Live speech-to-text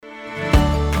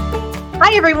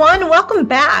Hi, everyone. Welcome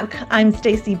back. I'm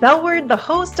Stacy Bellward, the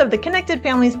host of the Connected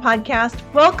Families podcast.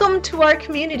 Welcome to our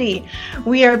community.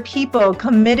 We are people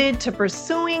committed to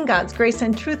pursuing God's grace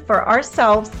and truth for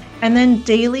ourselves and then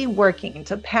daily working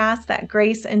to pass that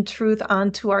grace and truth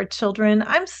on to our children.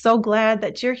 I'm so glad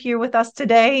that you're here with us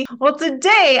today. Well,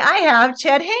 today I have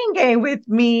Chad Hayenga with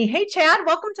me. Hey, Chad,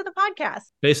 welcome to the podcast.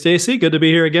 Hey, Stacy. Good to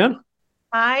be here again.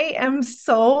 I am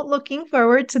so looking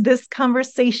forward to this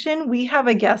conversation. We have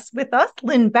a guest with us,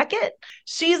 Lynn Beckett.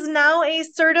 She's now a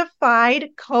certified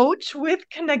coach with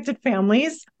Connected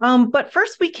Families. But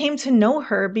first, we came to know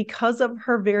her because of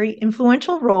her very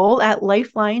influential role at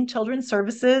Lifeline Children's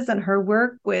Services and her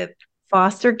work with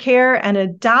foster care and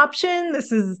adoption.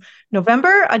 This is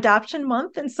November, Adoption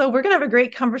Month. And so we're going to have a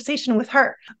great conversation with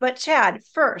her. But Chad,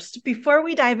 first, before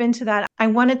we dive into that, I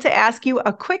wanted to ask you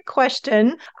a quick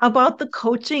question about the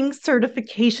coaching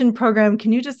certification program.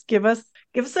 Can you just give us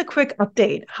a quick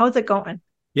update? How's it going?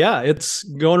 Yeah, it's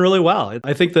going really well.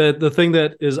 I think that the thing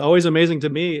that is always amazing to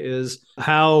me is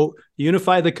how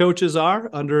unified the coaches are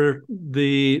under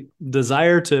the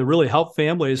desire to really help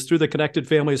families through the Connected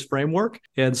Families framework.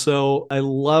 And so I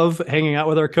love hanging out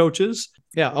with our coaches.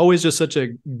 Yeah, always just such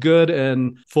a good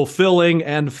and fulfilling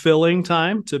and filling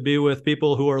time to be with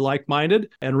people who are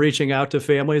like-minded and reaching out to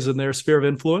families in their sphere of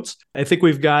influence. I think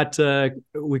we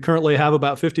currently have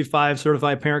about 55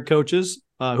 certified parent coaches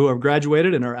who have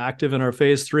graduated and are active in our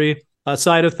phase 3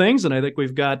 side of things. And I think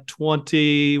we've got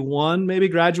 21 maybe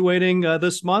graduating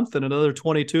this month and another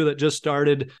 22 that just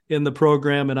started in the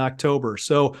program in October.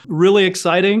 So really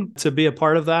exciting to be a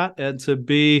part of that and to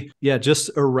be, just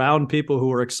around people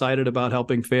who are excited about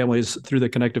helping families through the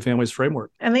Connected Families framework.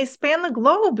 And they span the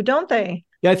globe, don't they?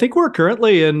 Yeah, I think we're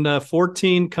currently in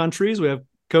 14 countries. We have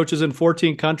coaches in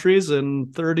 14 countries and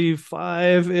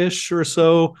 35-ish or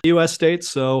so U.S. states.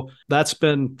 So that's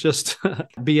been just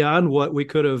beyond what we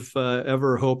could have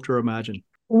ever hoped or imagined.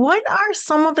 What are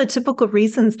some of the typical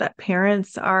reasons that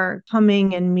parents are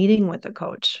coming and meeting with a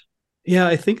coach? Yeah,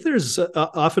 I think there's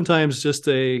oftentimes just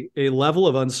a level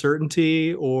of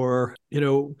uncertainty, or,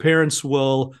 parents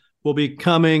will be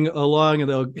coming along and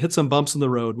they'll hit some bumps in the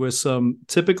road with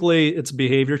typically it's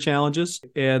behavior challenges,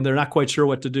 and they're not quite sure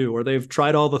what to do, or they've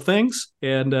tried all the things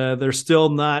and they're still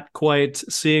not quite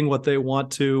seeing what they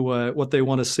want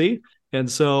to see. And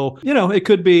so, it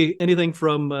could be anything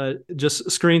from just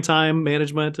screen time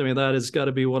management. I mean, that has got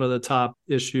to be one of the top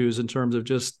issues in terms of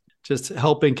just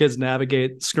helping kids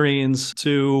navigate screens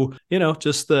to,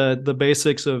 just the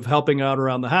basics of helping out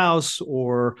around the house,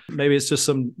 or maybe it's just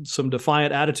some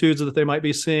defiant attitudes that they might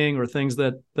be seeing, or things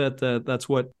that's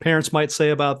what parents might say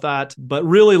about that. But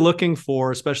really looking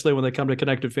for, especially when they come to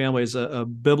Connected Families, a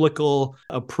biblical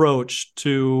approach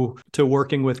to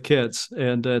working with kids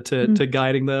and to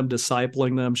guiding them,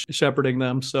 discipling them, shepherding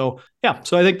them. So I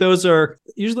think those are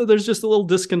usually, there's just a little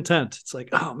discontent. It's like,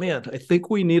 oh man, I think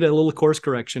we need a little course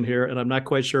correction here, and I'm not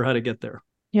quite sure how to get there.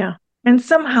 Yeah. And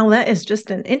somehow that is just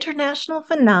an international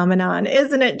phenomenon,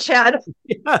 isn't it, Chad?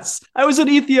 Yes. I was in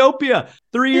Ethiopia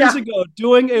 3 years ago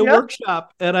doing a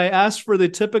workshop, and I asked for the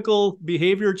typical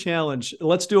behavior challenge.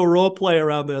 Let's do a role play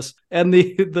around this. And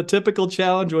the typical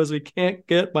challenge was, we can't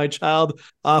get my child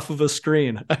off of a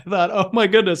screen. I thought, oh my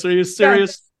goodness, are you serious?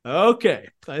 Yes. Okay.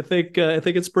 I think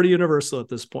it's pretty universal at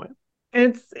this point.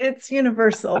 It's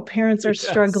universal. Parents are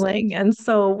struggling. And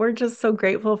so we're just so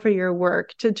grateful for your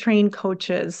work to train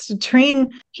coaches, to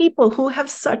train people who have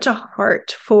such a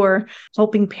heart for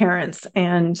helping parents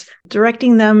and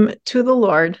directing them to the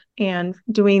Lord, and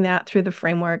doing that through the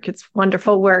framework. It's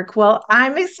wonderful work. Well,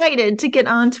 I'm excited to get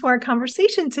on to our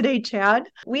conversation today, Chad.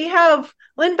 We have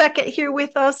Lynn Beckett here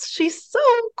with us. She's so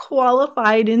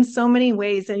qualified in so many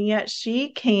ways, and yet she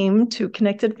came to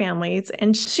Connected Families,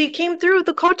 and she came through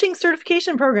the coaching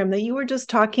certification program that you were just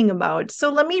talking about. So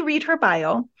let me read her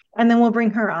bio, and then we'll bring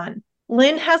her on.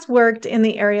 Lynn has worked in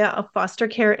the area of foster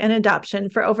care and adoption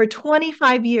for over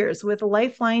 25 years with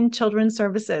Lifeline Children's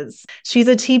Services. She's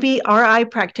a TBRI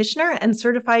practitioner and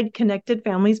certified Connected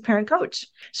Families parent coach.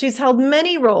 She's held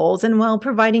many roles, and while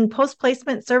providing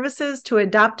post-placement services to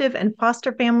adoptive and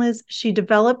foster families, she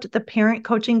developed the parent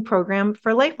coaching program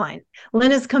for Lifeline.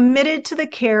 Lynn is committed to the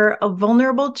care of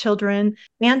vulnerable children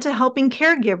and to helping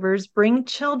caregivers bring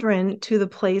children to the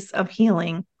place of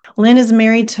healing. Lynn is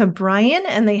married to Brian,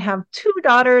 and they have 2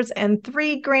 daughters and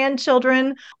 3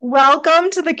 grandchildren. Welcome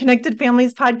to the Connected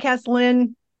Families podcast,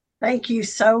 Lynn. Thank you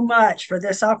so much for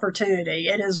this opportunity.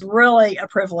 It is really a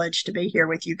privilege to be here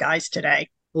with you guys today.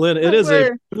 Lynn, it is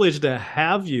a privilege to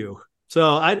have you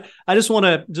So I just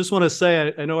want to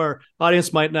say, I know our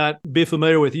audience might not be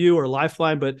familiar with you or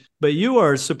Lifeline, but you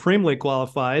are supremely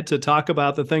qualified to talk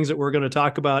about the things that we're going to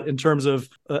talk about in terms of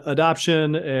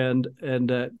adoption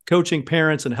and coaching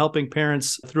parents and helping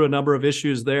parents through a number of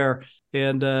issues there.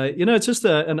 And, it's just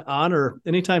an honor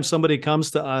anytime somebody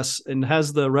comes to us and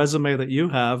has the resume that you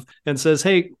have and says,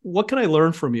 hey, what can I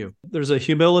learn from you? There's a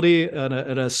humility and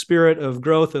a spirit of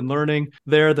growth and learning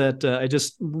there that I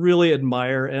just really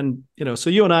admire. And, so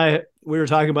you and I, we were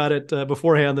talking about it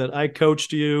beforehand that I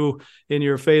coached you in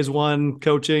your phase 1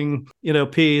 coaching,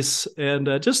 piece,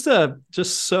 and just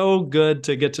so good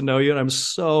to get to know you. And I'm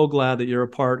so glad that you're a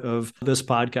part of this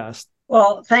podcast.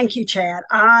 Well, thank you, Chad.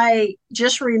 I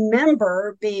just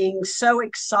remember being so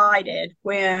excited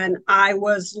when I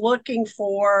was looking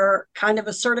for kind of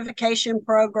a certification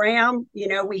program.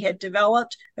 We had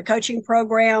developed a coaching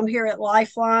program here at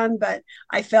Lifeline, but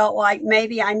I felt like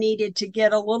maybe I needed to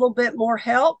get a little bit more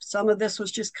help. Some of this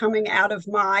was just coming out of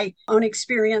my own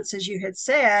experience, as you had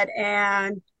said.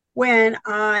 And when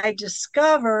I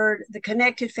discovered the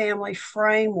Connected Family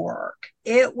Framework,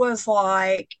 it was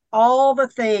like all the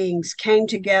things came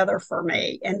together for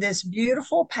me in this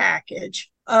beautiful package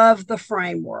of the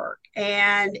framework.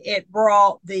 And it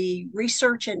brought the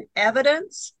research and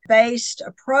evidence-based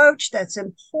approach that's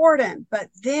important, but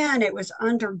then it was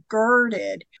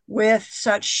undergirded with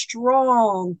such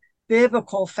strong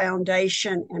biblical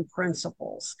foundation and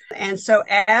principles. And so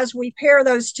as we pair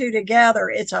those two together,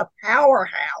 it's a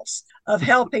powerhouse of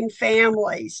helping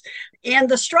families and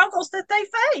the struggles that they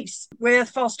face with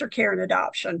foster care and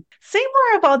adoption. Say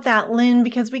more about that, Lynn,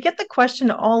 because we get the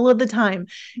question all of the time.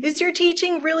 Is your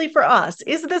teaching really for us?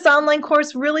 Is this online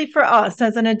course really for us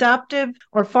as an adoptive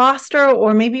or foster,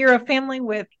 or maybe you're a family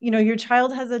with, your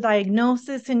child has a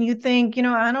diagnosis and you think,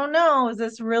 I don't know, is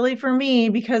this really for me?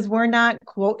 Because we're not,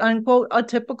 quote unquote, a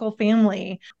typical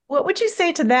family. What would you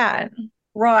say to that?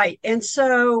 Right. And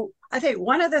so I think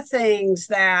one of the things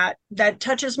that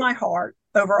touches my heart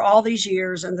over all these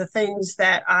years and the things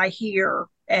that I hear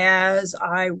as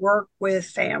I work with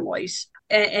families,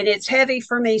 and it's heavy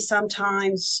for me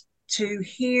sometimes to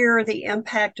hear the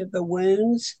impact of the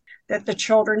wounds that the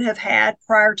children have had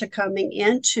prior to coming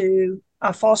into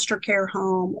a foster care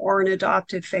home or an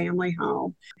adoptive family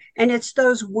home. And it's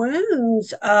those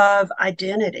wounds of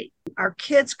identity. Our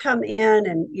kids come in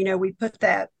and, we put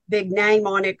that big name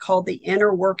on it called the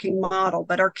inner working model,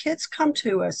 but our kids come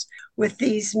to us with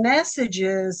these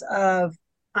messages of,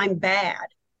 I'm bad,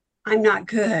 I'm not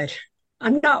good,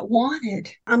 I'm not wanted,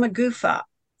 I'm a goof up,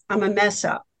 I'm a mess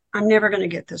up, I'm never going to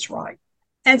get this right.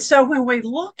 And so when we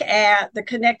look at the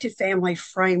Connected Family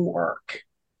Framework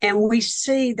and we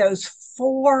see those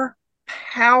 4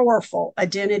 powerful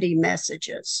identity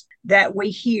messages that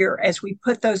we hear as we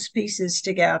put those pieces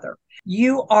together,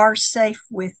 you are safe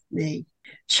with me.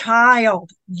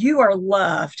 Child, you are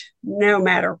loved no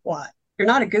matter what. You're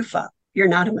not a goof up. You're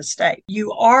not a mistake.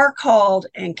 You are called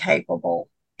and capable,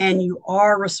 and you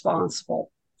are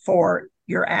responsible for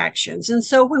your actions. And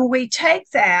so when we take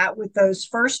that with those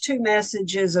first 2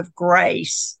 messages of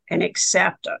grace and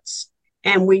acceptance,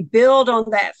 and we build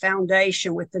on that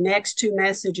foundation with the next 2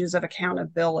 messages of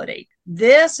accountability,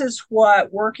 this is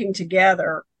what working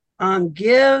together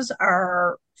gives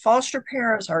our foster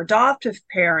parents, our adoptive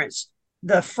parents,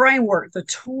 the framework, the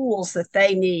tools that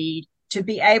they need to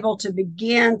be able to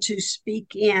begin to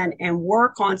speak in and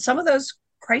work on some of those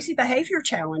crazy behavior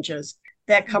challenges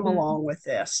that come along with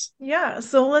this. Yeah,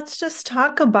 so let's just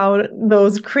talk about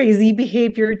those crazy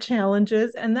behavior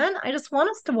challenges. And then I just want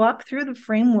us to walk through the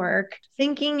framework,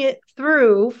 thinking it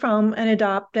through from an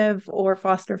adoptive or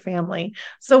foster family.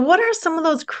 So what are some of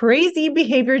those crazy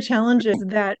behavior challenges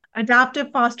that adoptive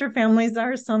foster families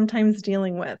are sometimes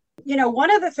dealing with? One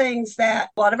of the things that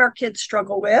a lot of our kids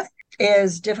struggle with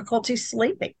is difficulty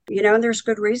sleeping, and there's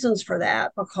good reasons for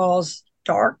that because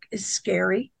dark is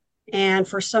scary. And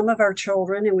for some of our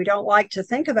children, and we don't like to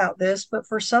think about this, but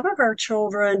for some of our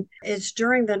children, it's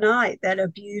during the night that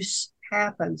abuse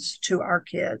happens to our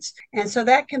kids. And so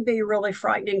that can be really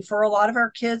frightening for a lot of our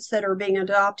kids that are being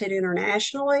adopted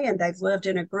internationally and they've lived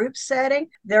in a group setting.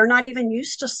 They're not even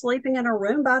used to sleeping in a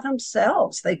room by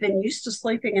themselves. They've been used to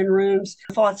sleeping in rooms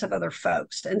with lots of other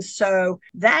folks. And so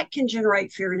that can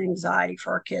generate fear and anxiety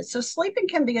for our kids. So sleeping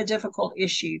can be a difficult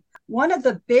issue. One of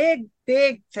the big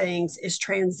things is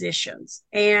transitions.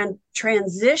 And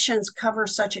transitions cover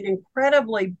such an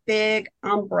incredibly big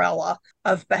umbrella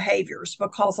of behaviors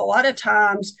because a lot of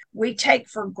times we take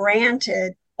for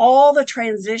granted all the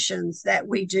transitions that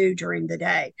we do during the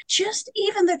day. Just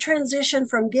even the transition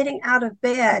from getting out of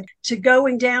bed to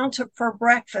going down for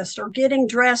breakfast or getting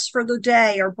dressed for the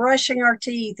day or brushing our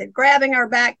teeth and grabbing our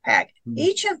backpack.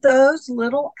 Each of those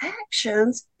little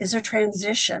actions is a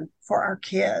transition for our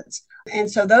kids.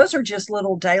 And so those are just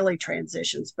little daily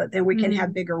transitions, but then we can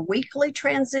have bigger weekly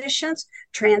transitions,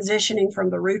 transitioning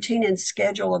from the routine and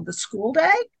schedule of the school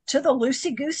day to the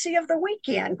loosey-goosey of the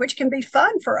weekend, which can be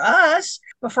fun for us.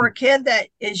 But for a kid that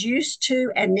is used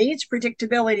to and needs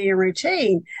predictability and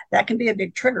routine, that can be a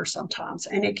big trigger sometimes,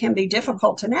 and it can be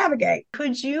difficult to navigate.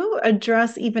 Could you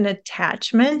address even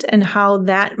attachment and how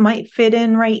that might fit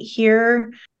in right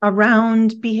here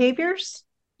around behaviors?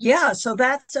 Yeah, so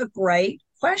that's a great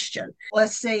question.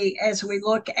 Let's see, as we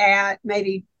look at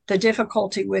maybe the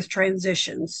difficulty with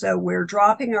transitions. So we're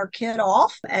dropping our kid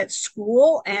off at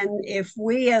school, and if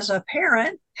we as a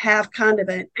parent have kind of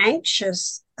an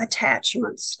anxious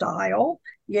attachment style,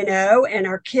 and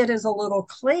our kid is a little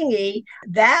clingy,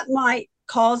 that might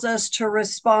cause us to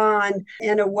respond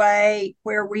in a way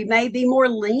where we may be more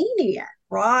lenient,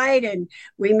 right? And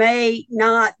we may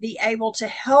not be able to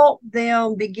help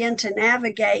them begin to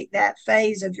navigate that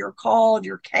phase of you're called,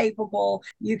 you're capable,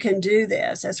 you can do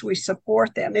this, as we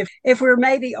support them. If we're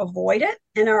maybe avoidant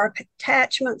in our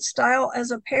attachment style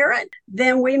as a parent,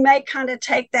 then we may kind of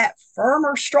take that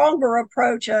firmer, stronger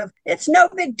approach of it's no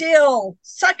big deal,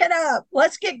 suck it up,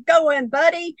 let's get going,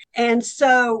 buddy. And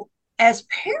so as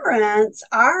parents,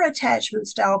 our attachment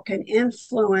style can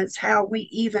influence how we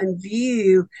even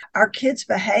view our kids'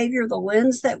 behavior, the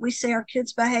lens that we see our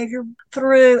kids' behavior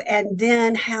through, and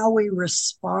then how we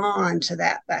respond to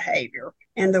that behavior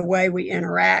and the way we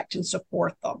interact and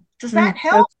support them. Does that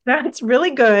help? That's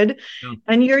really good. Yeah.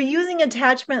 And you're using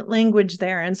attachment language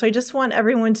there. And so I just want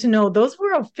everyone to know those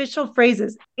were official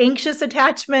phrases: anxious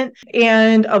attachment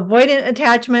and avoidant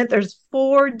attachment. There's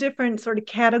 4 different sort of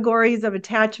categories of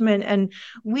attachment. And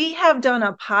we have done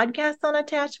a podcast on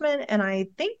attachment, and I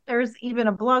think there's even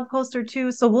a blog post or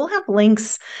 2. So we'll have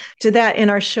links to that in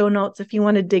our show notes if you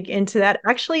want to dig into that.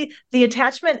 Actually, the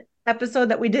attachment episode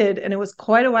that we did, and it was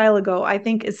quite a while ago, I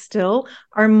think is still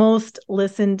our most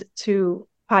listened to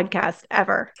podcast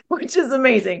ever, which is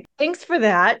amazing. Thanks for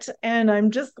that. And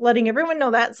I'm just letting everyone know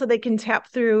that so they can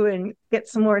tap through and get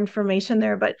some more information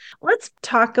there. But let's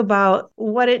talk about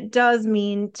what it does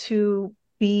mean to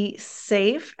be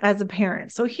safe as a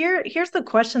parent. So here's the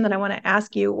question that I want to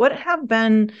ask you. What have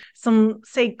been some,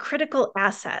 say, critical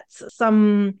assets,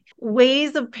 some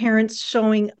ways of parents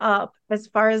showing up as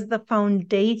far as the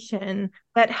foundation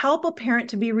that help a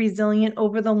parent to be resilient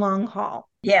over the long haul?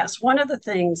 Yes, one of the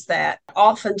things that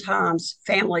oftentimes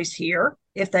families hear,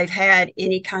 if they've had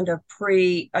any kind of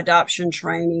pre-adoption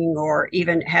training or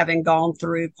even having gone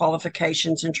through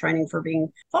qualifications and training for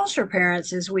being foster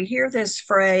parents, is we hear this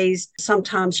phrase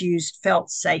sometimes used, felt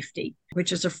safety,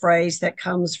 which is a phrase that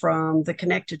comes from The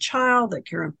Connected Child that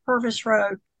Karen Purvis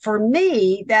wrote. For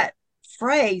me, that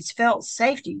phrase, felt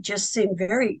safety, just seemed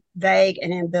very vague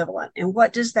and ambivalent. And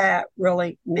what does that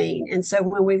really mean? And so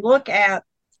when we look at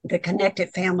the connected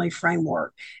family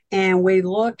framework and we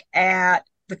look at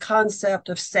the concept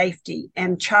of safety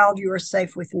and child, you are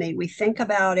safe with me, we think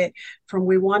about it from,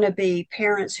 we want to be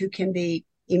parents who can be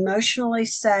emotionally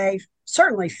safe,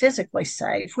 certainly physically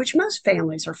safe, which most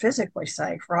families are physically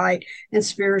safe, right? And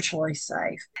spiritually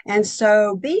safe. And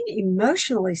so being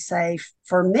emotionally safe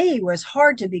for me was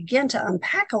hard to begin to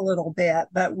unpack a little bit,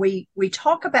 but we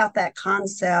talk about that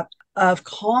concept of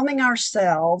calming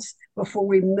ourselves before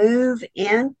we move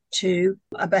into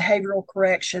a behavioral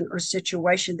correction or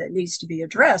situation that needs to be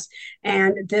addressed.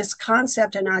 And this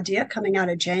concept and idea coming out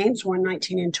of James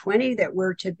 1:19 and 20, that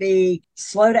we're to be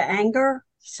slow to anger,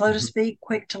 slow to speak,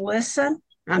 quick to listen.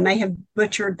 I may have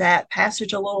butchered that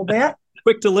passage a little bit.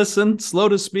 Quick to listen, slow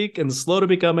to speak, and slow to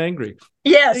become angry.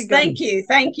 Yes, thank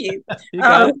you.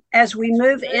 As we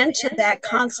move into that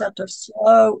concept of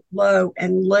slow, low,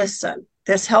 and listen,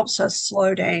 this helps us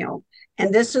slow down.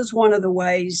 And this is one of the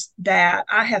ways that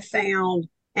I have found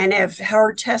and have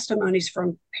heard testimonies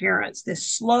from parents. This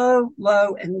slow,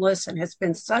 low, and listen has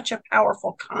been such a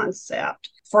powerful concept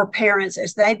for parents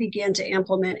as they begin to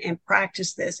implement and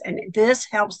practice this. And this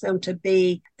helps them to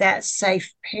be that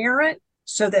safe parent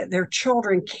so that their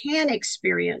children can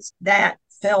experience that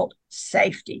felt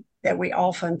safety that we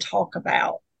often talk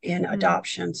about in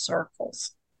adoption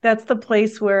circles. That's the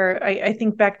place where I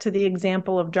think back to the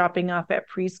example of dropping off at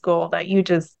preschool that you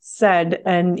just said,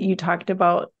 and you talked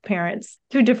about parents,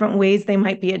 2 different ways they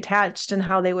might be attached and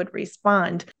how they would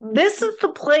respond. This is the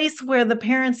place where the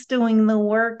parents doing the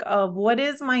work of what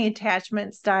is my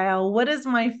attachment style? What is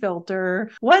my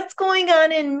filter? What's going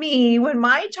on in me when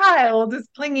my child is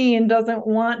clingy and doesn't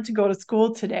want to go to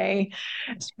school today?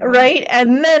 Right.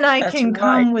 And then I can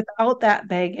come without that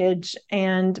baggage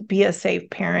and be a safe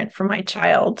parent for my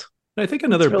child. I think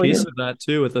another piece of that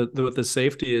too with the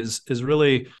safety is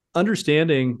really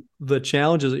understanding the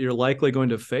challenges that you're likely going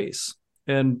to face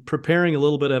and preparing a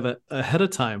little bit of it ahead of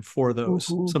time for those.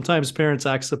 Mm-hmm. Sometimes parents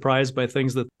act surprised by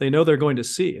things that they know they're going to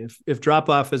see. If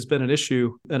drop-off has been an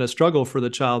issue and a struggle for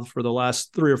the child for the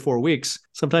last 3 or 4 weeks,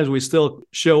 sometimes we still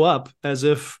show up as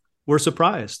if we're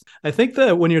surprised. I think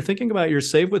that when you're thinking about your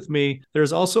Save With Me,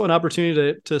 there's also an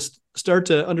opportunity to start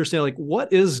to understand, like,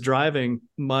 what is driving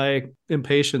my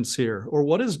impatience here, or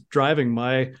what is driving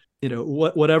my,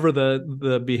 whatever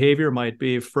the behavior might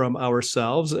be from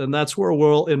ourselves. And that's where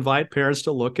we'll invite parents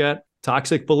to look at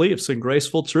toxic beliefs and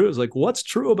graceful truths. Like, what's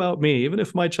true about me, even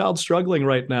if my child's struggling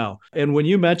right now? And when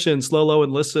you mentioned slow, low,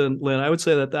 and listen, Lynn, I would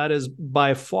say that is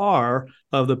by far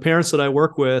of the parents that I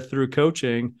work with through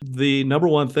coaching, the number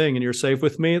one thing in your Safe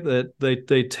With Me that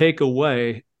they take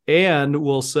away and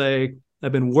will say,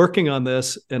 I've been working on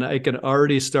this and I can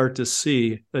already start to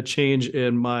see a change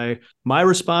in my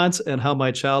response and how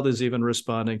my child is even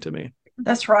responding to me.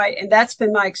 That's right. And that's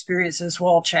been my experience as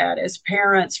well, Chad, as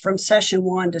parents from session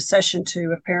 1 to session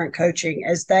 2 of parent coaching,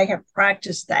 as they have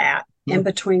practiced that in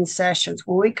between sessions.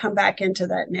 When we come back into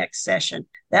that next session,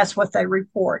 that's what they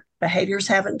report. Behaviors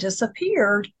haven't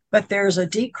disappeared, but there's a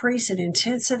decrease in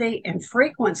intensity and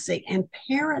frequency, and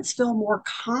parents feel more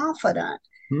confident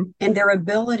in their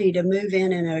ability to move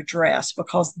in and address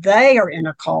because they are in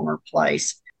a calmer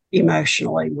place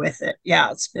emotionally with it.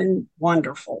 Yeah, it's been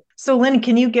wonderful. So Lynn,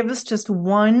 can you give us just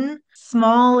one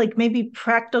small, like maybe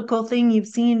practical thing you've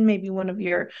seen, maybe one of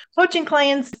your coaching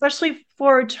clients, especially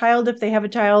for a child, if they have a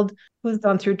child who's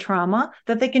gone through trauma,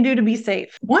 that they can do to be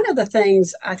safe? One of the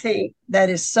things I think that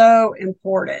is so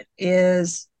important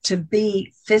is to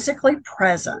be physically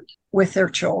present with their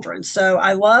children. So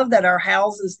I love that our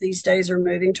houses these days are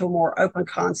moving to more open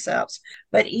concepts,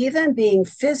 but even being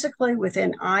physically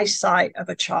within eyesight of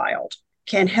a child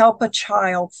can help a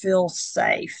child feel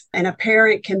safe. And a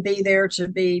parent can be there to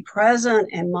be present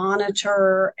and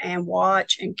monitor and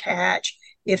watch and catch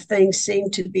if things seem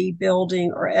to be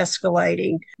building or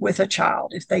escalating with a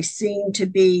child, if they seem to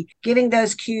be giving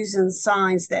those cues and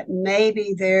signs that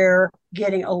maybe they're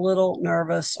getting a little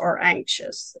nervous or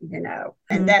anxious,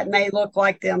 and that may look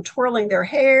like them twirling their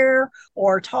hair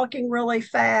or talking really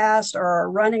fast or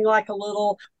running like a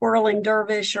little whirling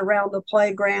dervish around the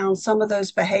playground. Some of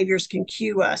those behaviors can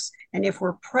cue us. And if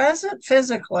we're present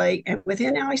physically and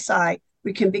within eyesight,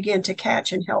 we can begin to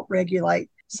catch and help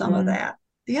regulate some of that.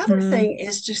 The other thing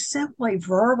is to simply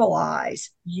verbalize,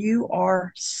 you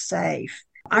are safe.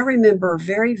 I remember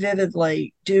very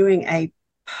vividly doing a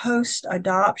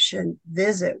post-adoption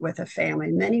visit with a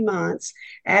family many months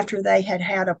after they had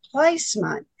had a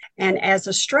placement. And as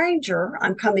a stranger,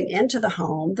 I'm coming into the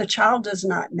home. The child does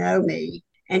not know me.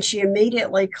 And she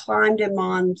immediately climbed in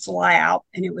Mom's lap.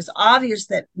 And it was obvious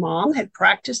that Mom had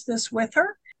practiced this with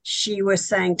her. She was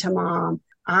saying to Mom,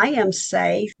 I am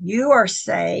safe. You are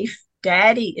safe.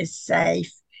 Daddy is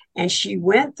safe. And she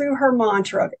went through her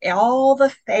mantra of all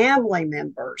the family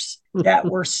members that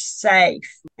were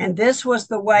safe. And this was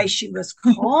the way she was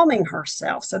calming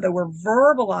herself. So they were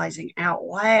verbalizing out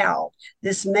loud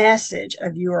this message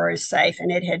of you are safe,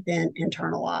 and it had been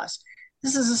internalized.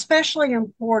 This is especially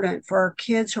important for our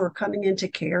kids who are coming into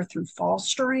care through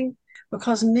fostering,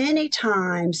 because many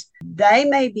times they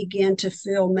may begin to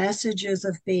feel messages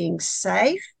of being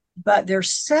safe, but they're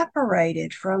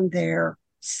separated from their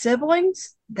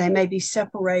siblings. They may be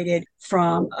separated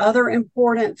from other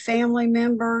important family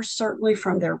members, certainly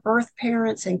from their birth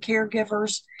parents and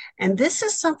caregivers. And this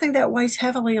is something that weighs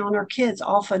heavily on our kids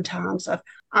oftentimes of,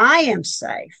 I am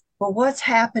safe, but what's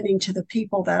happening to the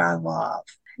people that I love?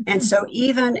 And so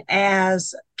even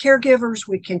as caregivers,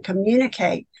 we can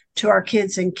communicate to our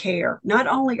kids in care, not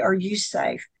only are you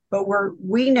safe, but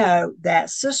we know that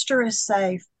sister is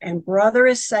safe and brother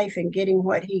is safe in getting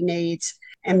what he needs,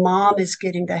 and mom is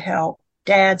getting the help,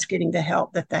 dad's getting the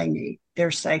help that they need.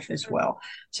 They're safe as well.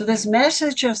 So this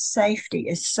message of safety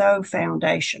is so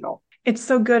foundational. It's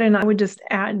so good. And I would just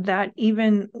add that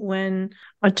even when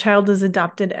a child is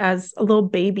adopted as a little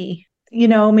baby,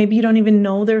 maybe you don't even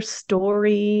know their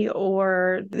story,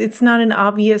 or it's not an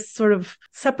obvious sort of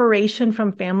separation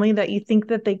from family that you think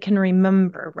that they can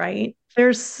remember, right?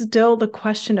 There's still the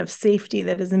question of safety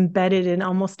that is embedded in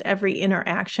almost every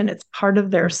interaction. It's part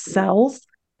of their cells.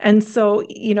 And so,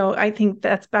 I think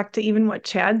that's back to even what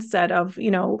Chad said of,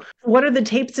 what are the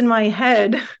tapes in my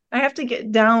head? I have to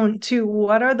get down to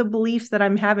what are the beliefs that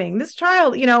I'm having. This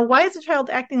child, why is the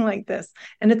child acting like this?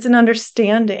 And it's an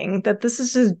understanding that this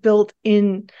is just built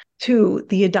into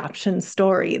the adoption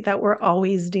story, that we're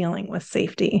always dealing with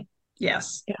safety.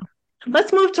 Yes. Yeah.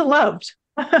 Let's move to loved.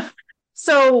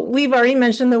 So we've already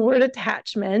mentioned the word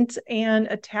attachment, and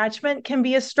attachment can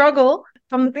be a struggle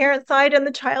from the parent side and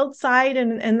the child side.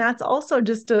 And that's also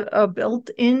just a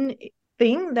built-in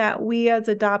thing that we as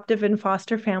adoptive and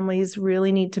foster families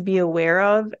really need to be aware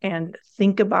of and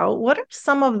think about. What are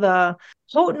some of the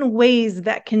potent ways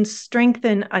that can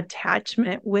strengthen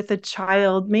attachment with a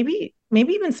child, maybe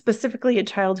even specifically a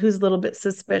child who's a little bit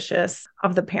suspicious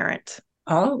of the parent?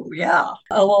 Oh, yeah.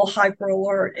 A little hyper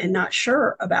alert and not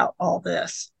sure about all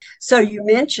this. So you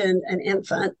mentioned an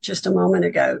infant just a moment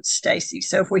ago, Stacy.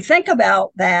 So if we think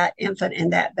about that infant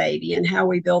and that baby and how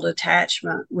we build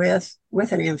attachment with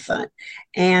an infant.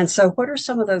 And so what are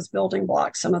some of those building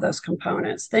blocks, some of those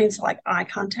components? Things like eye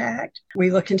contact.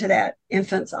 We look into that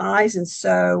infant's eyes. And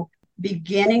so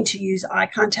beginning to use eye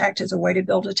contact as a way to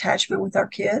build attachment with our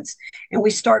kids. And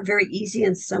we start very easy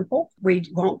and simple. We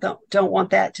don't want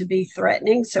that to be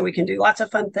threatening. So we can do lots of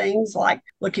fun things like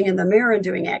looking in the mirror and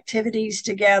doing activities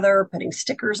together, putting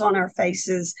stickers on our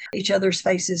faces, each other's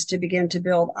faces, to begin to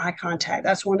build eye contact.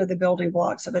 That's one of the building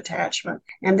blocks of attachment.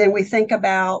 And then we think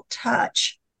about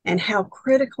touch and how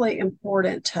critically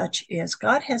important touch is.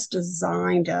 God has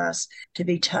designed us to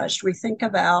be touched. We think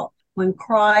about when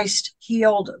Christ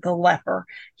healed the leper,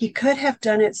 he could have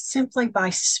done it simply by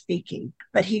speaking,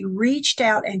 but he reached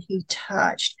out and he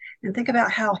touched. And think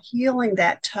about how healing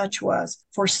that touch was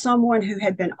for someone who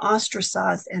had been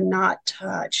ostracized and not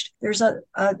touched. There's a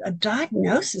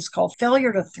diagnosis called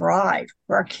failure to thrive,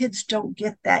 where our kids don't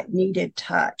get that needed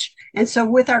touch. And so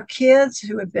with our kids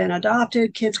who have been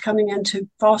adopted, kids coming into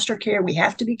foster care, we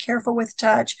have to be careful with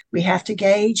touch. We have to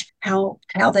gauge how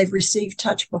they've received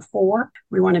touch before.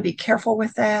 We want to be careful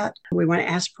with that. We want to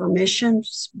ask permission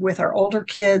with our older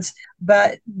kids,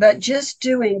 but just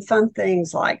doing fun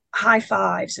things like high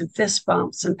fives and fist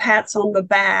bumps and pats on the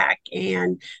back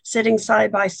and sitting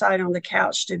side by side on the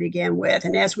couch to begin with.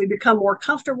 And as we become more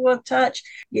comfortable with touch,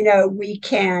 we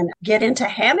can get into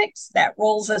hammocks that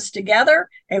rolls us together,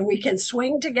 and we can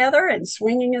swing together, and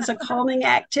swinging is a calming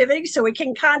activity. So we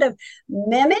can kind of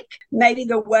mimic maybe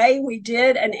the way we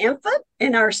did an infant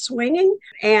in our swinging.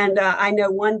 And I know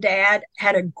one dad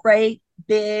had a great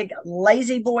big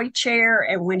lazy boy chair.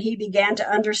 And when he began to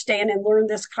understand and learn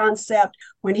this concept,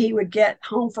 when he would get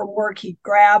home from work, he'd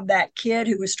grab that kid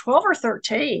who was 12 or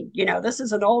 13. This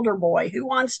is an older boy who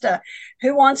wants to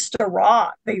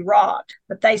be rocked.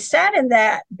 But they sat in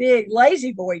that big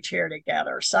lazy boy chair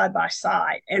together side by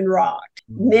side and rocked,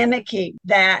 mimicking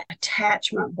that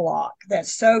attachment block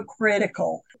that's so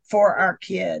critical for our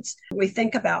kids. We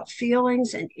think about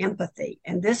feelings and empathy.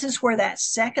 And this is where that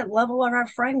second level of our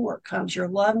framework comes, your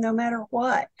love no matter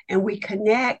what. And we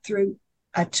connect through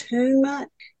attunement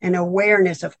and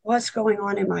awareness of what's going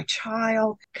on in my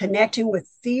child, connecting with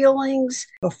feelings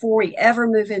before we ever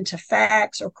move into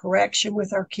facts or correction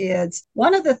with our kids.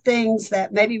 One of the things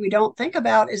that maybe we don't think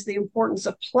about is the importance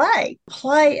of play.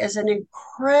 Play is an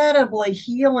incredibly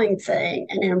healing thing,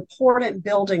 an important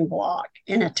building block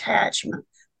in attachment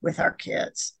with our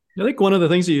kids. I think one of the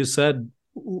things that you said,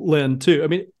 Lynn,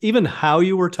 too, even how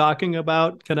you were talking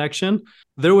about connection,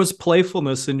 there was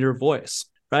playfulness in your voice,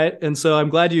 right? And so I'm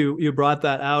glad you brought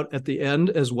that out at the end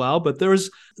as well. But there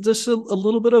was just a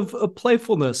little bit of a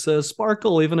playfulness, a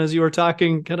sparkle, even as you were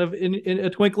talking, kind of in a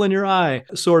twinkle in your eye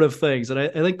sort of things. And I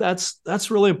think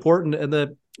that's really important. And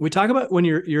that we talk about when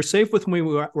you're safe with me,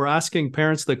 we're asking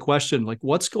parents the question, like,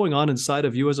 what's going on inside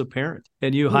of you as a parent?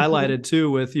 And you highlighted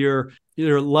too with your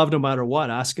love no matter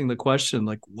what, asking the question,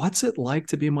 like, what's it like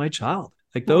to be my child?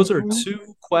 Like, those are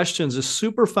two questions, is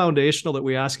super foundational that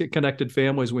we ask at Connected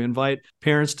Families. We invite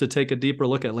parents to take a deeper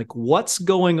look at, like, what's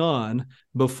going on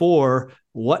before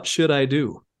what should I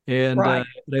do? And Right.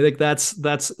 I think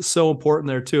that's so important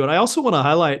there too. And I also want to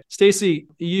highlight, Stacy,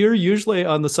 you're usually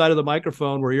on the side of the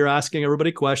microphone where you're asking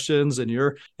everybody questions and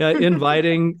you're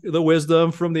inviting the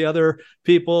wisdom from the other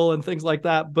people and things like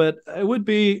that. But I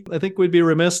think we'd be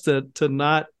remiss to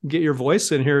not get your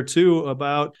voice in here too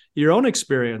about your own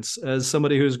experience as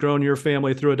somebody who's grown your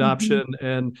family through adoption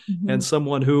and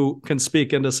someone who can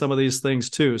speak into some of these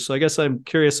things too. So I guess I'm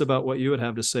curious about what you would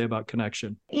have to say about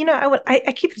connection.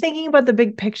 I keep thinking about the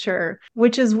big picture,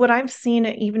 which is what I've seen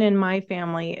even in my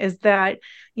family, is that,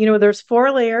 there's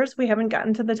 4 layers. We haven't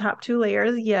gotten to the top 2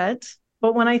 layers yet.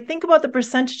 But when I think about the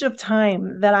percentage of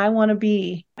time that I want to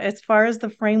be, as far as the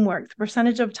framework, the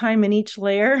percentage of time in each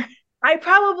layer, I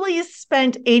probably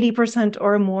spent 80%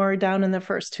 or more down in the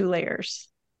first 2 layers.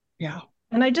 Yeah.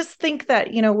 And I just think that,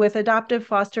 with adoptive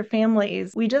foster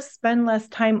families, we just spend less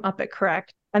time up at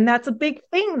correct. And that's a big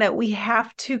thing that we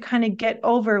have to kind of get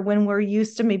over when we're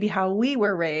used to maybe how we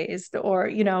were raised, or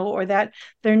that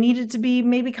there needed to be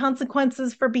maybe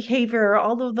consequences for behavior,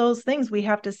 all of those things. We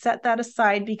have to set that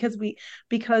aside because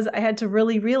I had to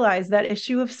really realize that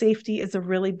issue of safety is a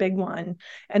really big one.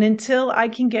 And until I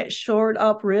can get shored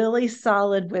up really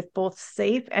solid with both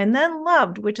safe and then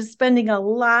loved, which is spending a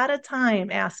lot of time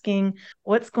asking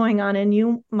what's going on in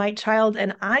you, my child,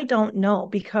 and I don't know,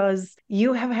 because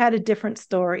you have had a different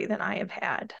story than I have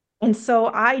had. And so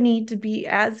I need to be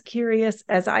as curious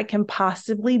as I can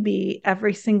possibly be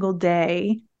every single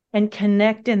day and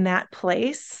connect in that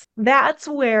place. That's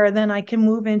where then I can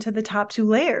move into the top 2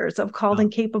 layers of called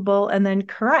and capable and then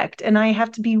correct. And I have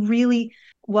to be really,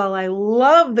 well, I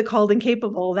love the called and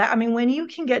capable. When you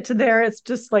can get to there, it's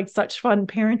just like such fun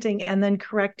parenting. And then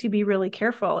correct, you be really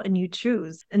careful and you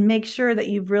choose and make sure that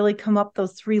you've really come up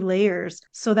those 3 layers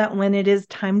so that when it is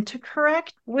time to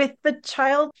correct with the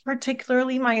child,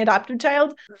 particularly my adopted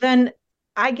child, then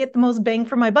I get the most bang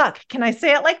for my buck. Can I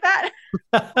say it like that?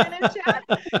 I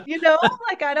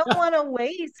don't want to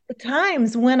waste the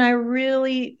times when I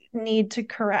really need to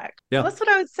correct. Yeah. So that's what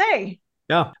I would say.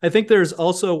 Yeah. I think there's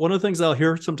also one of the things I'll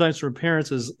hear sometimes from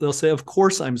parents is they'll say, of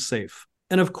course I'm safe.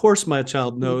 And of course my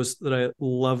child knows that I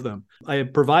love them. I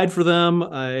provide for them.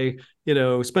 I,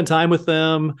 spend time with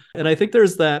them. And I think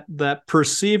there's that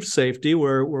perceived safety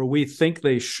where we think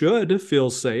they should feel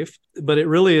safe, but it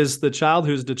really is the child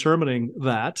who's determining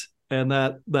that. And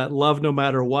that love no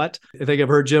matter what. I think I've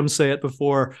heard Jim say it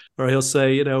before, or he'll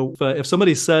say, if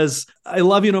somebody says, I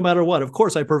love you no matter what, of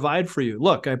course I provide for you.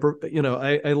 Look,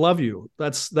 I love you.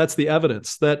 That's the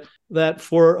evidence that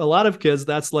for a lot of kids,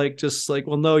 that's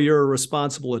well, no, you're a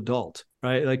responsible adult,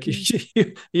 right? Like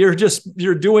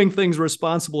you're doing things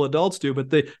responsible adults do, but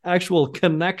the actual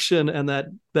connection and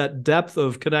that depth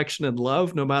of connection and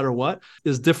love, no matter what,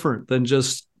 is different than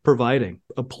just providing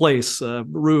a place, a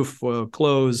roof,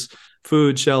 clothes,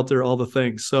 food, shelter, all the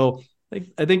things. So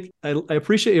I think I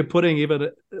appreciate you putting even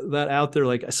that out there.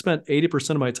 Like I spent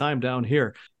 80% of my time down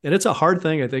here, and it's a hard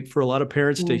thing, I think, for a lot of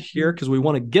parents to hear, because we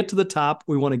want to get to the top.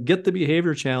 We want to get the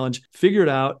behavior challenge figured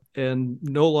out and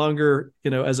no longer,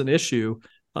 as an issue.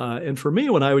 And for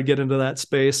me, when I would get into that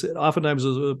space, it oftentimes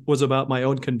was about my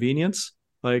own convenience.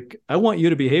 Like, I want you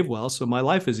to behave well, so my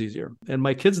life is easier. And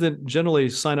my kids didn't generally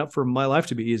sign up for my life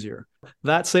to be easier.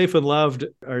 That safe and loved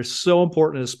are so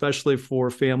important, especially for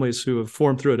families who have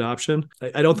formed through adoption.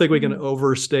 I don't think we can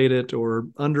overstate it or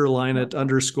underline it,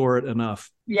 underscore it enough.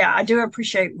 Yeah, I do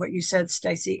appreciate what you said,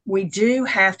 Stacy. We do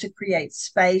have to create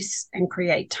space and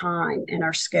create time in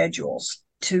our schedules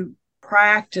to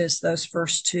practice those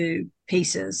first 2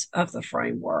 pieces of the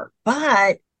framework.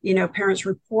 But parents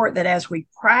report that as we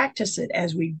practice it,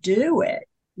 as we do it,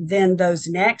 then those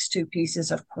next 2 pieces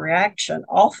of correction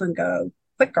often go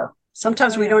quicker.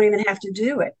 Sometimes we don't even have to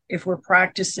do it if we're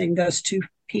practicing those 2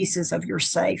 pieces of your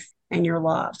safe and your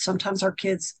love. Sometimes our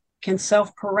kids can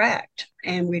self-correct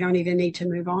and we don't even need to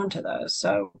move on to those.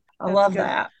 So I love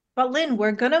that. But Lynn,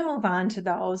 we're going to move on to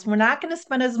those. We're not going to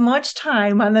spend as much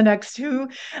time on the next 2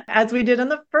 as we did on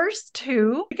the first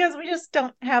 2, because we just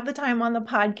don't have the time on the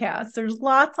podcast. There's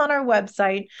lots on our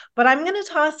website, but I'm going to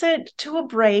toss it to a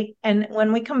break. And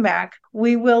when we come back,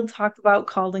 we will talk about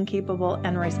called and capable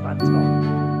and responsible.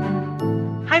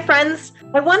 Hi, friends.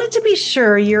 I wanted to be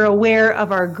sure you're aware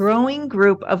of our growing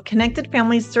group of Connected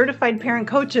Families certified parent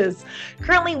coaches.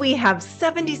 Currently, we have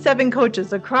 77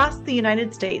 coaches across the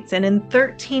United States and in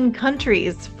 13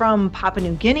 countries, from Papua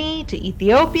New Guinea to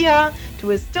Ethiopia to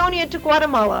Estonia to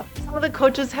Guatemala. Some of the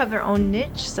coaches have their own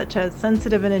niche, such as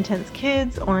sensitive and intense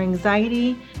kids or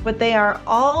anxiety, but they are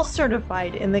all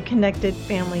certified in the Connected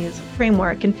Families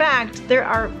framework. In fact, there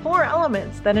are 4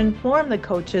 elements that inform the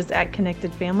coaches at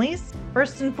Connected Families.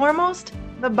 First and foremost,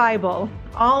 the Bible.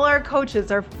 All our coaches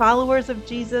are followers of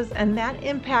Jesus, and that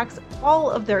impacts all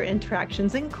of their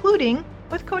interactions, including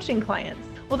with coaching clients.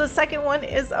 Well, the second one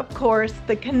is, of course,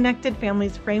 the Connected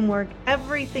Families framework.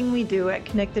 Everything we do at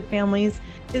Connected Families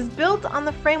is built on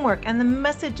the framework and the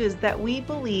messages that we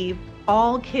believe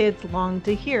all kids long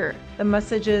to hear. The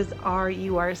messages are: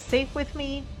 you are safe with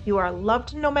me, you are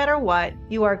loved no matter what,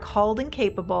 you are called and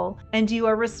capable, and you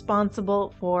are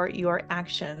responsible for your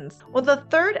actions. Well, the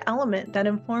third element that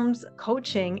informs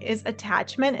coaching is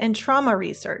attachment and trauma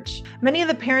research. Many of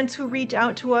the parents who reach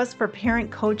out to us for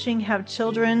parent coaching have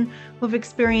children who've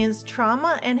experienced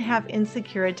trauma and have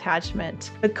insecure attachment.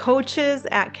 The coaches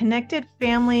at Connected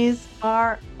Families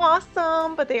are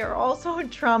awesome, but they are also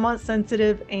trauma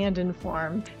sensitive and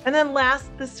informed. And then last,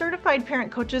 the certified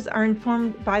parent coaches are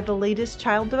informed by the latest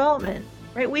child development.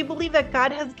 Right? We believe that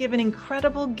God has given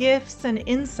incredible gifts and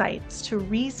insights to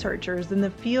researchers in the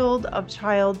field of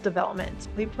child development.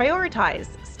 We prioritize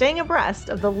staying abreast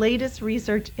of the latest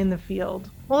research in the field.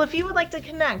 Well, if you would like to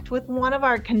connect with one of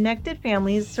our Connected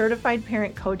Families certified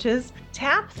parent coaches,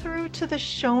 tap through to the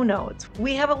show notes.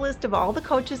 We have a list of all the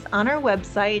coaches on our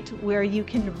website where you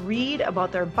can read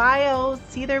about their bios,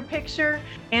 see their picture,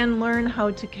 and learn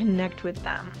how to connect with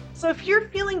them. So if you're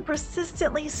feeling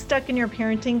persistently stuck in your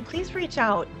parenting, please reach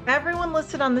out. Everyone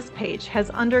listed on this page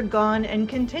has undergone and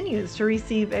continues to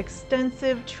receive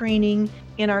extensive training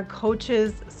in our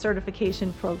coaches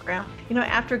certification program.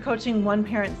 After coaching, one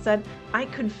parent said, I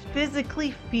could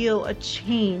physically feel a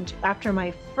change after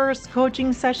my first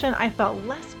coaching session. I felt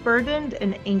less burdened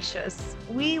and anxious.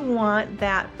 We want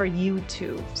that for you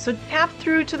too. So tap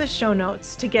through to the show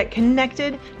notes to get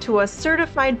connected to a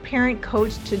certified parent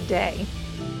coach today.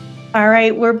 All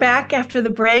right, we're back after the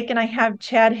break, and I have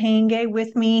Chad Hayenga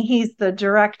with me. He's the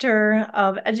Director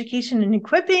of Education and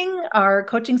Equipping, our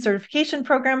coaching certification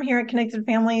program here at Connected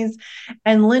Families,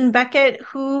 and Lynn Beckett,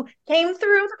 who came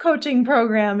through the coaching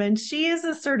program, and she is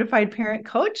a certified parent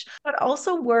coach, but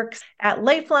also works at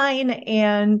Lifeline.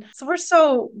 And so we're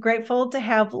so grateful to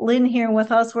have Lynn here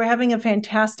with us. We're having a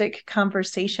fantastic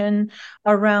conversation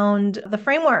around the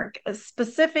framework,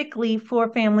 specifically for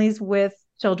families with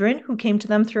children who came to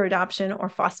them through adoption or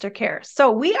foster care. So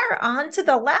we are on to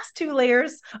the last two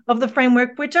layers of the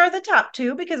framework, which are the top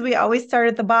two because we always start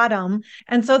at the bottom.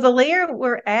 And so the layer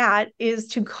we're at is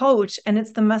to coach, and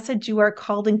it's the message: you are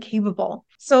called and capable.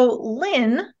 So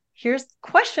Lynn, here's the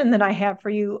question that I have for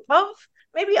you. Of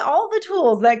maybe all the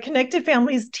tools that Connected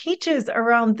Families teaches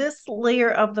around this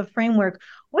layer of the framework,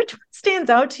 which one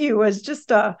stands out to you as just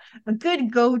a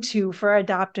good go-to for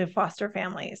adoptive foster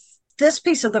families? This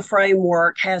piece of the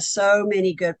framework has so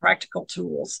many good practical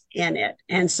tools in it.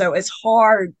 And so it's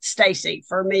hard, Stacy,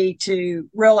 for me to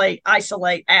really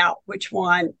isolate out which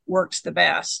one works the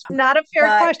best. Not a fair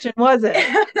question, was it?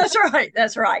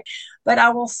 That's right. But I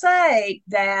will say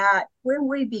that when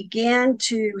we begin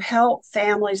to help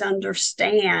families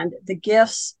understand the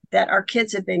gifts that our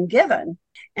kids have been given,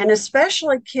 and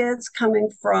especially kids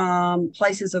coming from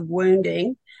places of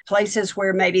wounding, places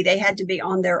where maybe they had to be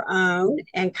on their own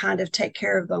and kind of take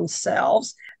care of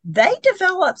themselves, they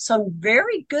develop some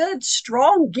very good,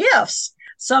 strong gifts,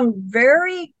 some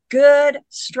very good,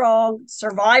 strong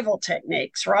survival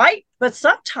techniques, right? But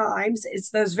sometimes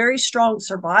it's those very strong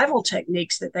survival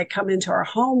techniques that they come into our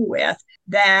home with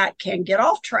that can get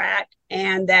off track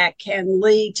and that can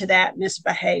lead to that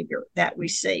misbehavior that we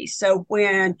see. So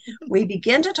when we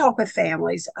begin to talk with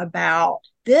families about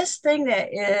this thing that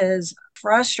is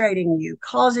frustrating you,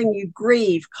 causing you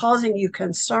grief, causing you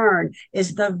concern,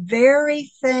 is the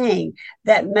very thing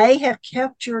that may have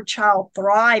kept your child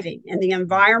thriving in the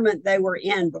environment they were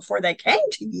in before they came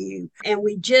to you. And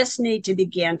we just need to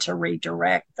begin to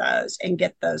redirect those and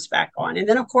get those back on. And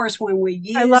then, of course, when we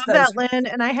use I love that, Lynn.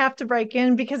 And I have to break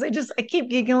in because I keep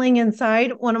giggling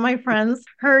inside. One of my friends,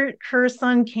 her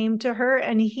son came to her,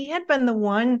 and he had been the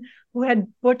one who had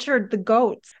butchered the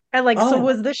goats. And so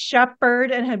was the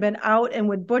shepherd and had been out and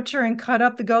would butcher and cut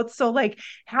up the goats. So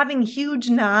having huge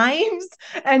knives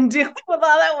and dealing with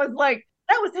all that was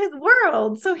that was his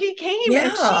world. So he came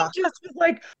and she just was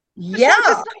like,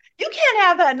 yeah, you can't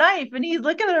have that knife. And he's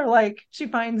looking at her like she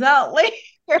finds out later.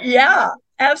 Yeah,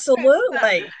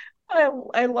 absolutely.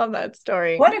 I love that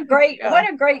story. What a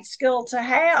great skill to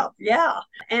have. Yeah.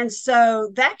 And so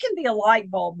that can be a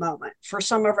light bulb moment for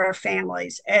some of our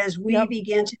families as we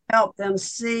begin to help them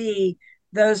see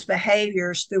those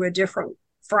behaviors through a different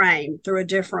frame, through a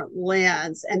different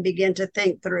lens, and begin to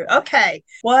think through, okay,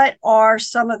 what are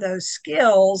some of those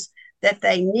skills that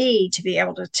they need to be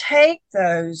able to take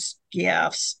those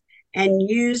gifts and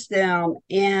use them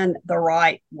in the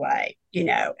right way,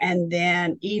 and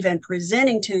then even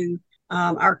presenting to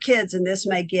our kids, and this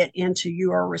may get into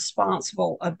you are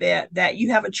responsible a bit, that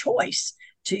you have a choice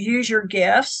to use your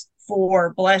gifts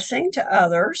for blessing to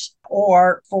others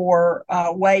or for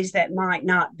ways that might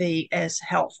not be as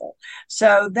helpful.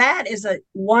 So that is a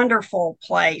wonderful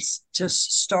place to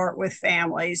start with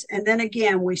families. And then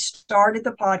again, we started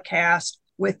the podcast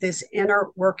with this inner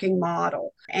working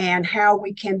model and how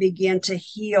we can begin to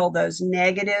heal those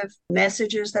negative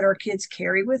messages that our kids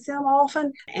carry with them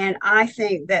often. And I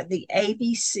think that the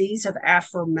ABCs of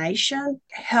affirmation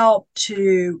help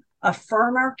to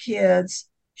affirm our kids,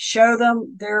 show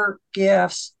them their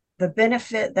gifts, the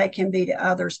benefit they can be to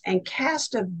others, and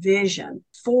cast a vision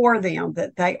for them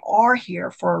that they are here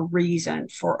for a reason,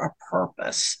 for a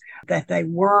purpose, that they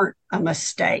weren't a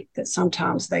mistake, that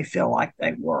sometimes they feel like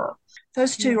they were.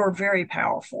 Those two are very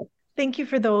powerful. Thank you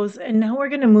for those. And now we're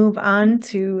going to move on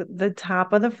to the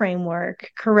top of the framework,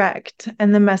 correct.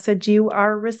 And the message, you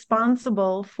are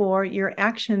responsible for your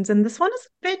actions. And this one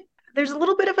is there's a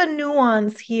little bit of a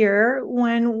nuance here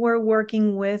when we're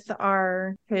working with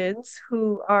our kids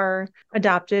who are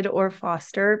adopted or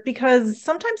foster, because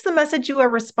sometimes the message, you are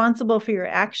responsible for your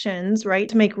actions, right,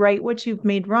 to make right what you've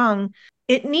made wrong,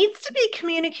 it needs to be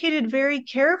communicated very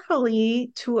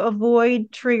carefully to avoid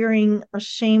triggering a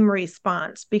shame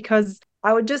response, because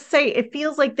I would just say it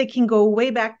feels like they can go way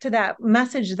back to that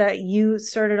message that you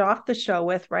started off the show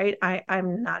with, right?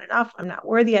 I'm not enough. I'm not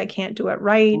worthy. I can't do it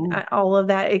right. All of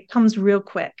that. It comes real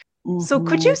quick. So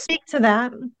could you speak to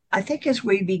that? I think as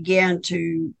we begin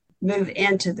to move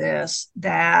into this,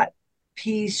 that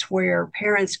piece where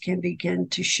parents can begin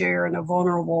to share in a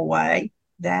vulnerable way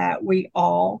that we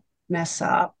all mess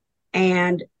up.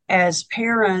 And as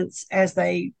parents, as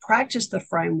they practice the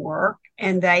framework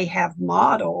and they have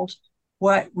modeled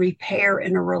what repair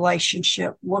in a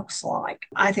relationship looks like,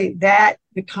 I think that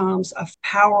becomes a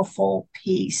powerful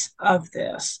piece of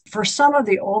this. For some of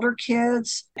the older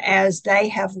kids, as they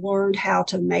have learned how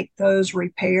to make those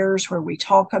repairs, where we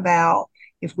talk about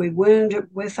if we wound it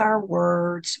with our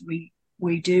words,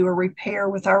 we do a repair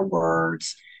with our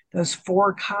words, those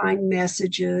 4 kind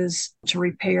messages to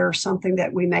repair something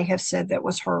that we may have said that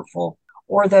was hurtful,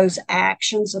 or those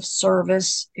actions of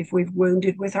service if we've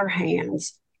wounded with our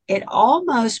hands. It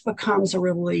almost becomes a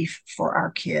relief for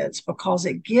our kids because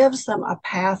it gives them a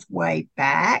pathway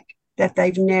back that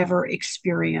they've never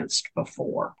experienced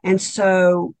before. And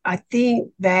so I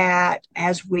think that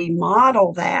as we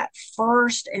model that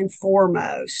first and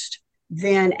foremost,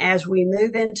 then as we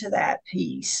move into that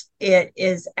piece, it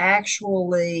is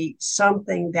actually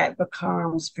something that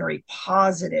becomes very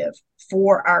positive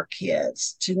for our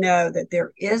kids to know that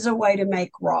there is a way to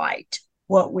make right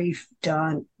what we've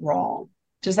done wrong.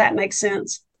 Does that make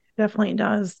sense? Definitely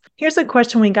does. Here's a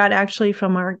question we got actually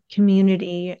from our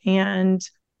community, and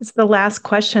it's the last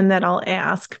question that I'll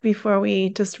ask before we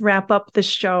just wrap up the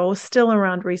show, still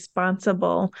around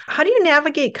responsible. How do you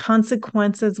navigate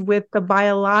consequences with the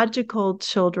biological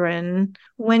children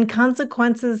when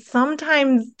consequences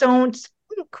sometimes don't,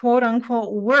 quote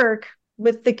unquote, work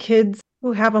with the kids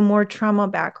who have a more trauma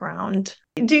background?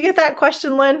 Do you get that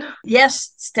question, Lynn?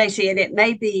 Yes, Stacy, and it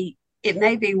may be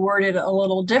worded a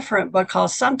little different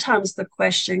because sometimes the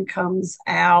question comes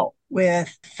out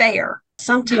with fair.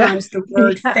 Sometimes the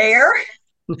word fair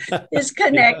is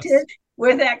connected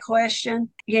with that question.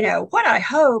 You know, what I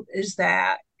hope is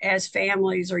that as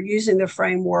families are using the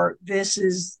framework, this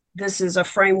is a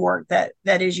framework that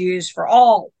is used for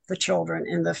all the children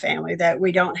in the family, that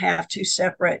we don't have 2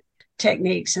 separate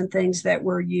techniques and things that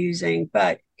we're using.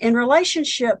 But in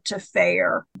relationship to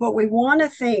fair, what we want to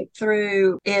think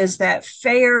through is that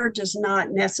fair does not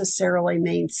necessarily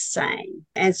mean same.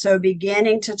 And so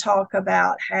beginning to talk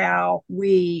about how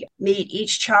we meet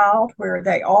each child where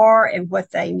they are and what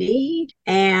they need,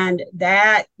 and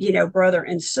that, you know, brother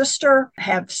and sister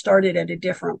have started at a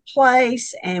different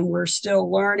place and we're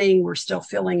still learning, we're still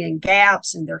filling in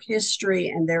gaps in their history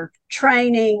and their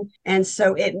training. And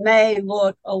so it may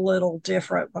look a little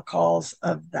different because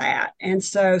of that. And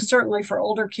so certainly for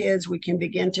older kids, we can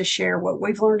begin to share what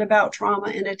we've learned about trauma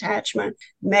and attachment,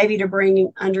 maybe to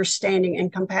bring understanding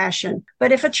and compassion.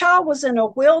 But if a child was in a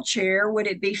wheelchair, would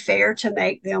it be fair to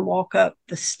make them walk up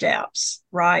the steps,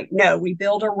 right? No, we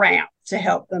build a ramp to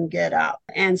help them get up.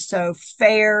 And so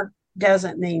fair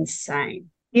doesn't mean same.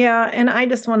 Yeah. And I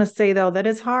just want to say, though, that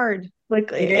is hard. Like,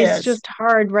 it's just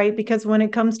hard, right? Because when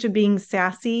it comes to being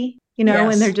sassy, you know,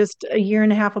 and they're just a year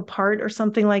and a half apart or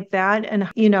something like that. And,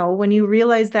 you know, when you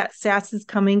realize that sass is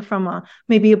coming from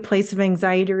maybe a place of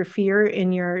anxiety or fear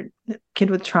in your kid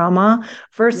with trauma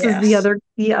versus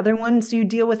the other ones, you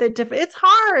deal with it different. It's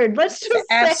hard. Let's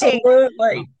just say.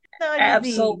 Absolutely.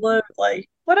 Absolutely.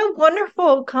 What a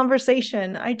wonderful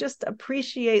conversation. I just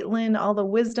appreciate, Lynn, all the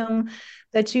wisdom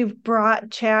that you've brought.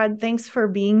 Chad, thanks for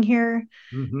being here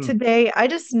today. I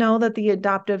just know that the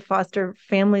adoptive foster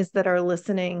families that are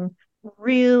listening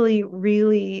really,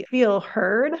 really feel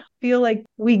heard, feel like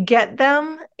we get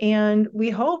them. And we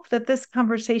hope that this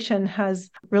conversation has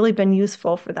really been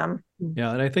useful for them.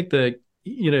 Yeah. And I think that,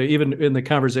 even in the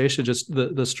conversation, just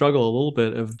the struggle a little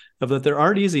bit of that there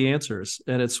aren't easy answers.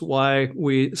 And it's why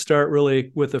we start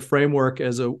really with the framework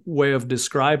as a way of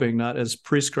describing, not as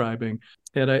prescribing.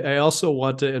 And I also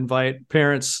want to invite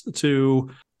parents to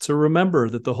remember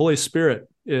that the Holy Spirit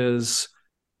is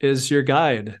your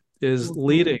guide, is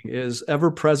leading, is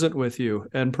ever present with you,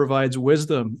 and provides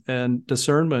wisdom and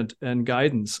discernment and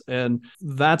guidance. And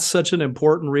that's such an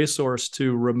important resource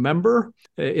to remember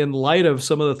in light of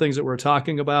some of the things that we're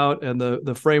talking about and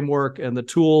the framework and the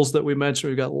tools that we mentioned.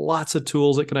 We've got lots of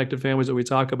tools at Connected Families that we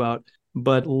talk about,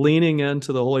 but leaning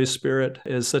into the Holy Spirit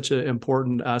is such an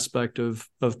important aspect of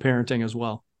parenting as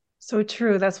well. So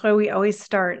true. That's why we always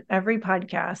start every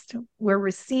podcast. We're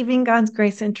receiving God's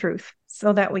grace and truth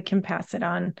so that we can pass it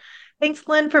on. Thanks,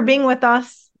 Lynn, for being with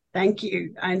us. Thank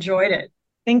you. I enjoyed it.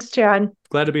 Thanks, Chad.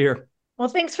 Glad to be here. Well,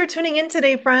 thanks for tuning in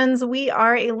today, friends. We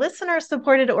are a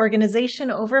listener-supported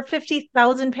organization. Over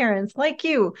 50,000 parents like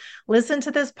you listen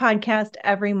to this podcast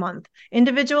every month.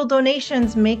 Individual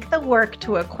donations make the work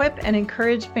to equip and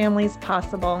encourage families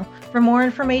possible. For more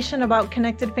information about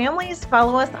Connected Families,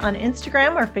 follow us on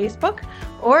Instagram or Facebook,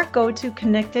 or go to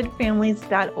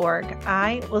connectedfamilies.org.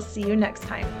 I will see you next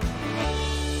time.